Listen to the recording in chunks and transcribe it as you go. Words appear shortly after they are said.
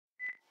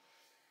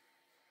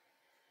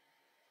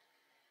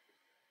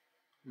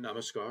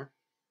Namaskar.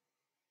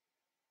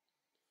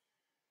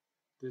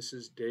 This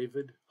is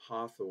David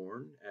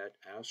Hawthorne at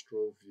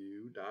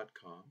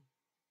astroview.com.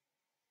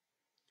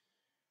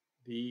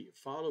 The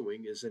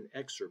following is an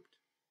excerpt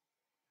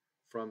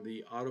from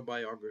the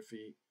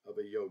Autobiography of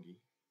a Yogi,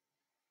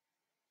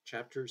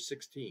 Chapter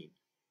 16,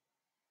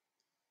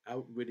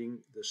 Outwitting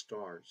the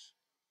Stars.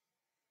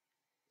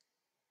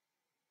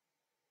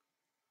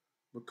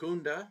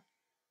 Mukunda,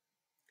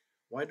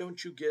 why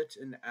don't you get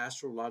an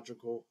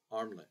astrological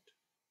armlet?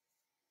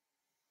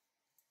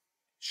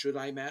 Should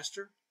I,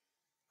 master?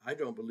 I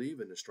don't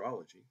believe in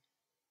astrology.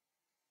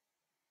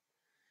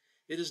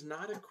 It is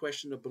not a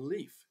question of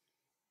belief.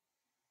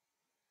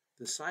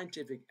 The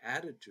scientific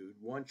attitude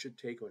one should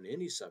take on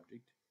any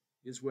subject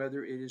is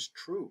whether it is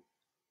true.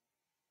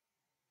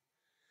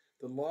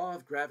 The law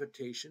of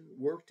gravitation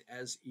worked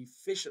as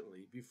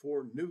efficiently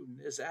before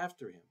Newton as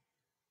after him.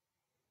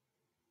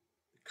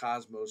 The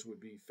cosmos would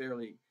be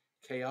fairly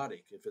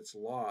chaotic if its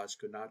laws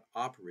could not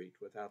operate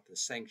without the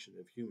sanction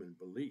of human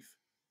belief.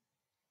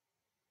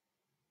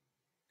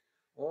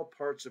 All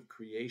parts of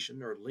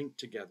creation are linked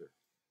together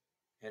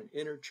and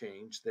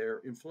interchange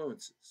their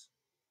influences.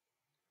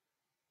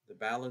 The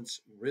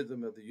balanced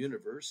rhythm of the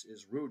universe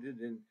is rooted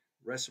in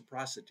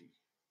reciprocity,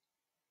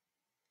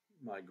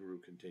 my guru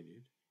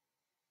continued.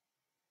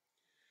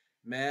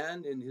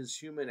 Man, in his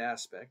human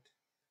aspect,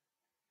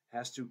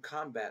 has to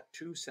combat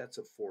two sets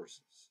of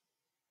forces.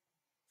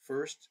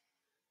 First,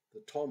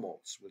 the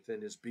tumults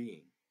within his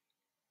being,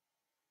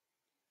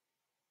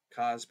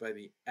 caused by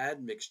the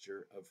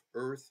admixture of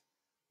earth,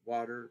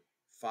 water,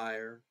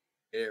 fire,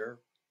 air,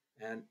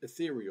 and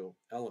ethereal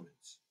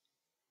elements.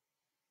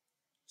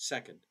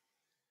 Second,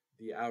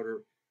 the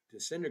outer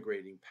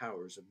disintegrating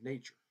powers of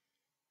nature.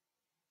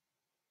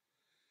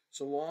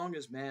 So long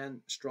as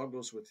man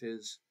struggles with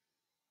his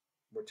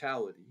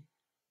mortality,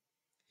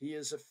 he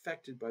is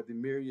affected by the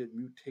myriad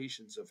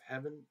mutations of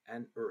heaven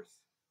and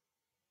earth.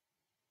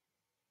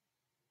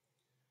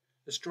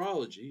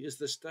 Astrology is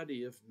the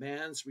study of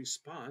man's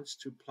response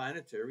to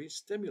planetary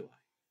stimuli.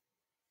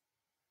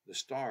 The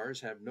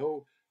stars have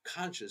no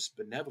conscious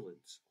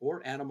benevolence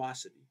or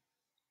animosity.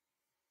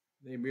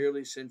 They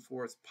merely send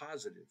forth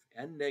positive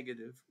and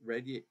negative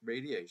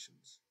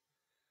radiations.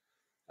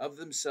 Of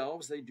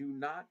themselves, they do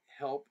not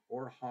help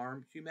or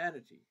harm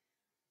humanity,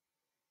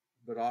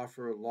 but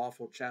offer a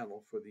lawful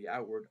channel for the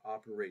outward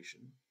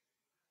operation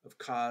of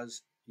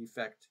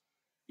cause-effect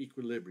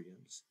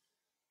equilibriums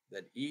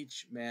that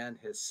each man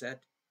has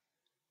set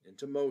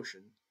into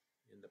motion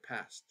in the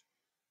past.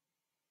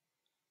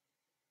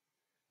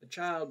 A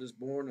child is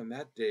born on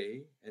that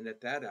day and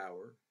at that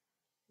hour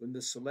when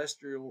the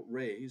celestial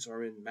rays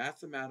are in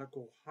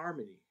mathematical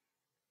harmony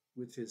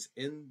with his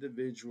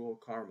individual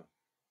karma.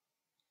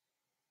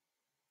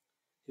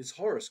 His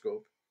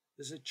horoscope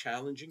is a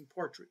challenging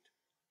portrait,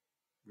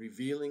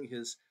 revealing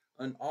his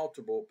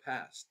unalterable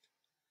past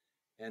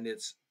and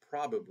its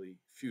probably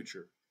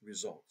future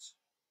results.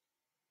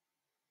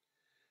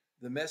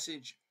 The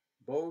message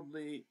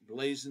boldly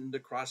blazoned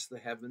across the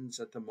heavens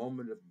at the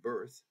moment of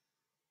birth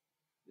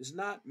is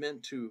not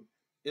meant to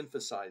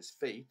emphasize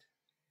fate,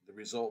 the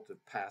result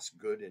of past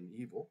good and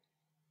evil,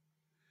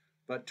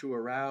 but to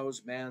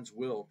arouse man's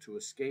will to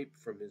escape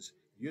from his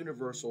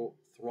universal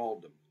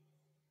thraldom.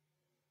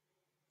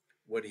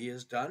 What he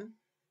has done,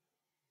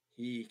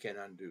 he can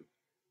undo.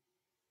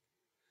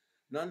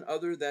 None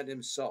other than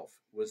himself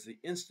was the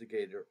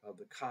instigator of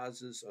the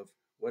causes of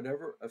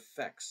whatever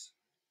effects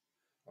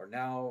are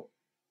now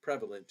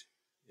prevalent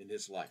in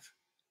his life.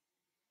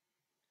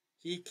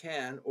 He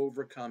can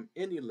overcome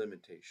any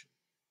limitation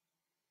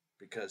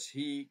because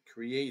he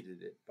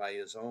created it by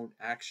his own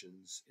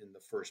actions in the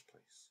first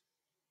place,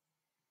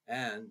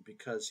 and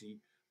because he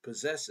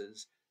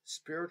possesses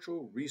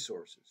spiritual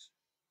resources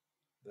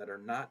that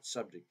are not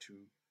subject to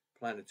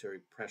planetary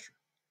pressure.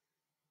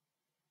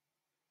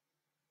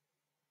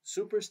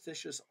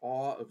 Superstitious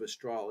awe of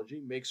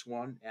astrology makes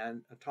one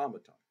an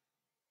automaton,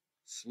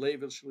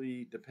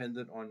 slavishly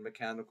dependent on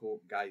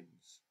mechanical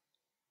guidance.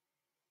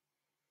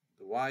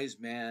 The wise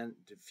man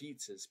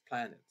defeats his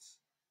planets,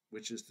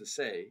 which is to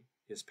say,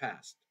 his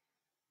past,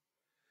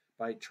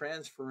 by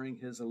transferring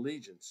his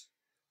allegiance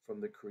from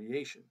the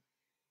creation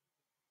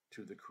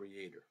to the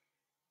Creator.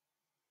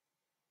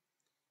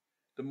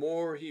 The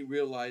more he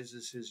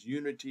realizes his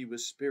unity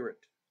with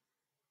spirit,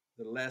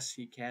 the less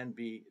he can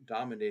be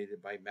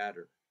dominated by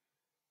matter.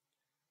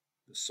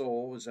 The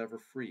soul is ever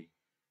free.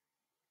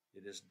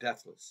 It is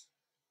deathless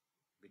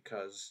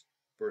because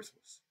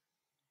birthless.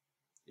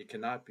 It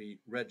cannot be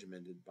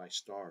regimented by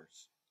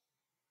stars.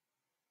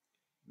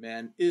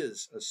 Man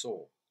is a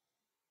soul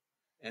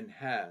and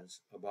has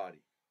a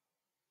body.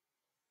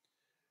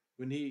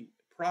 When he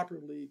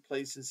properly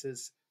places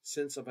his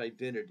sense of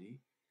identity,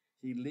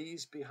 he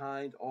leaves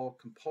behind all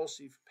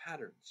compulsive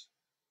patterns.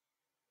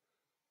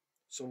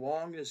 So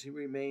long as he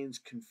remains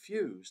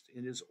confused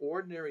in his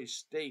ordinary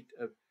state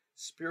of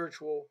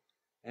spiritual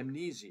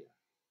amnesia,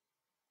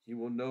 he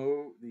will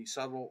know the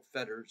subtle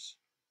fetters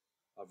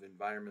of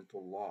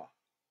environmental law.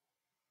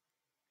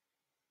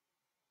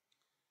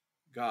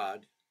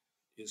 God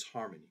is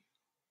harmony.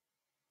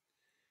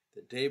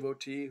 The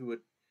devotee who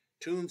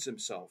attunes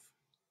himself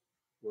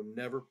will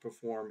never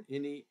perform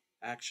any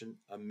action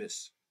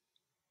amiss.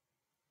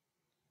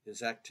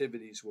 His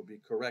activities will be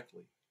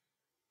correctly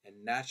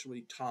and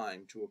naturally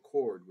timed to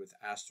accord with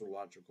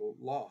astrological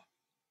law.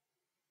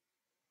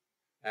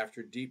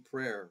 After deep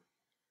prayer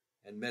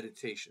and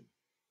meditation,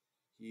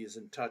 he is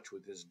in touch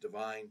with his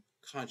divine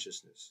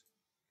consciousness.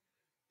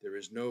 There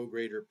is no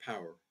greater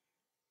power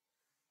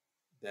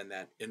than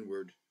that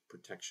inward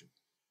protection.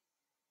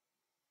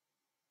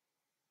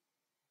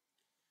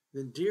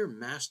 Then, dear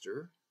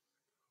Master,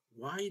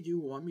 why do you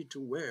want me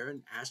to wear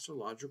an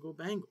astrological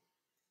bangle?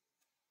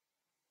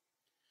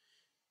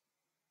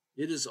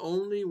 It is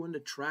only when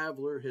the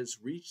traveler has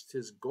reached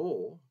his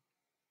goal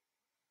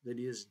that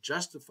he is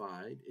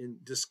justified in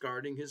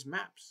discarding his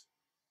maps.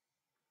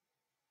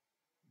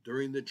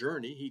 During the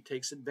journey, he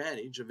takes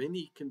advantage of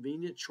any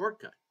convenient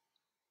shortcut.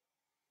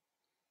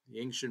 The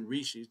ancient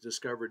rishis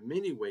discovered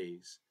many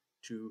ways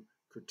to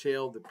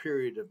curtail the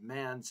period of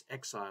man's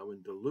exile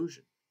and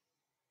delusion.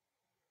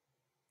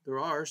 There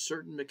are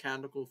certain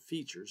mechanical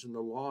features in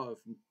the law of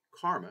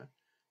karma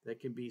that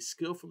can be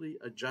skillfully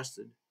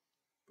adjusted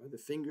by the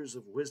fingers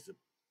of wisdom.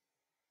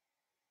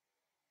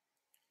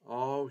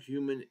 All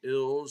human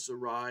ills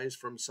arise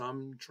from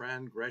some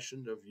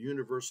transgression of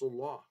universal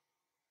law.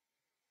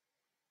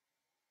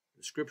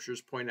 The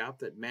scriptures point out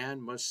that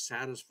man must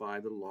satisfy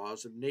the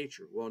laws of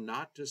nature while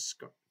not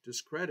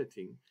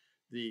discrediting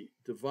the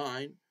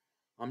divine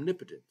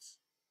omnipotence.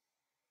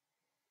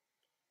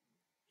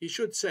 He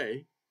should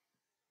say,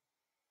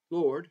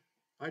 Lord,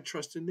 I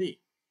trust in thee,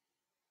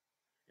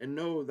 and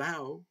know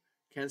thou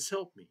canst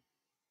help me.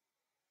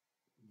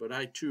 But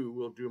I too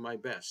will do my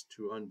best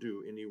to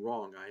undo any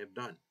wrong I have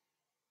done.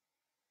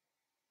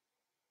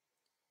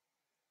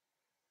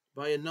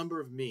 By a number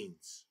of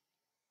means,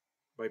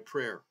 by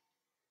prayer,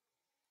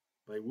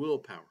 by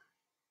willpower,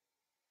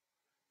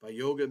 by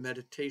yoga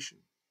meditation,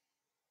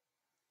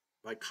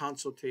 by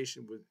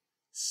consultation with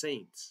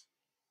saints,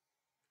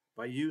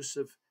 by use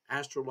of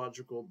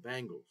astrological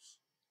bangles,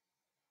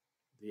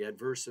 the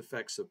adverse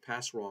effects of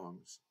past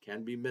wrongs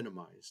can be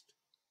minimized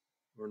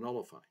or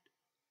nullified.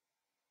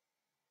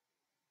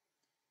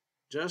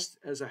 Just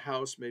as a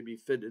house may be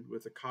fitted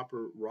with a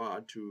copper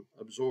rod to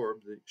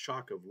absorb the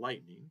shock of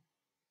lightning,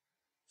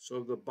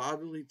 so the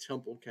bodily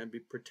temple can be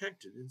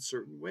protected in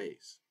certain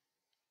ways.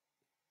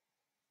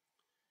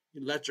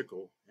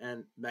 Electrical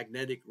and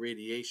magnetic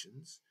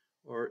radiations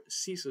are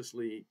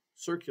ceaselessly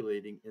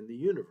circulating in the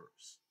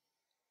universe.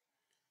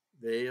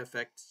 They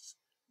affect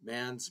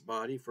man's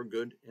body for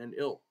good and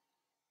ill.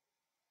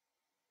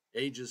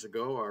 Ages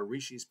ago, our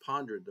rishis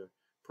pondered the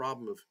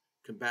problem of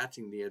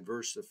combating the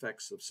adverse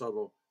effects of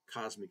subtle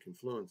cosmic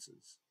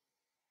influences.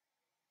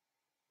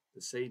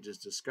 The sages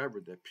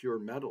discovered that pure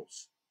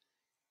metals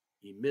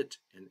emit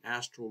an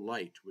astral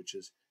light which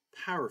is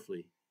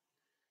powerfully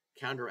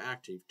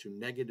counteractive to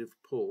negative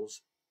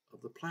pulls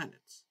of the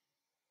planets.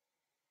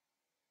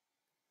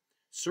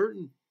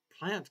 Certain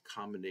plant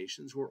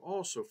combinations were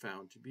also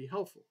found to be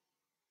helpful.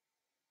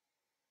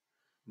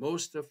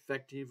 Most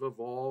effective of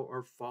all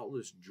are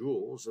faultless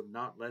jewels of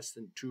not less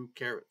than 2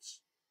 carats.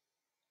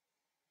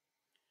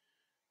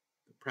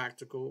 The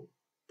practical,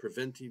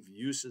 preventive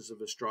uses of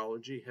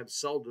astrology have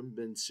seldom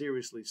been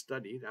seriously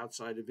studied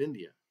outside of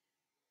India.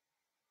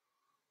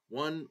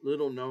 One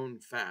little known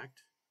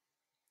fact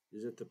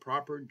is that the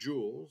proper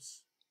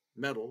jewels,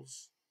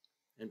 metals,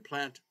 and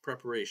plant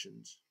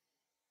preparations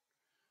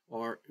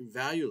are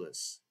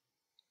valueless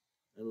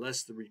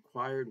unless the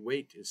required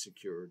weight is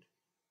secured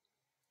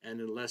and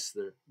unless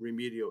the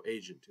remedial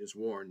agent is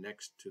worn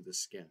next to the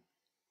skin.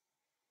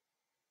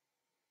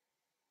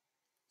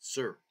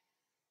 Sir,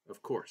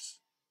 of course,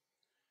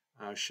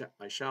 I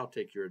shall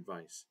take your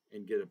advice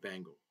and get a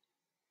bangle.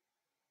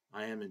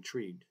 I am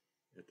intrigued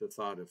at the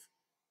thought of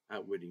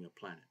outwitting a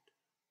planet.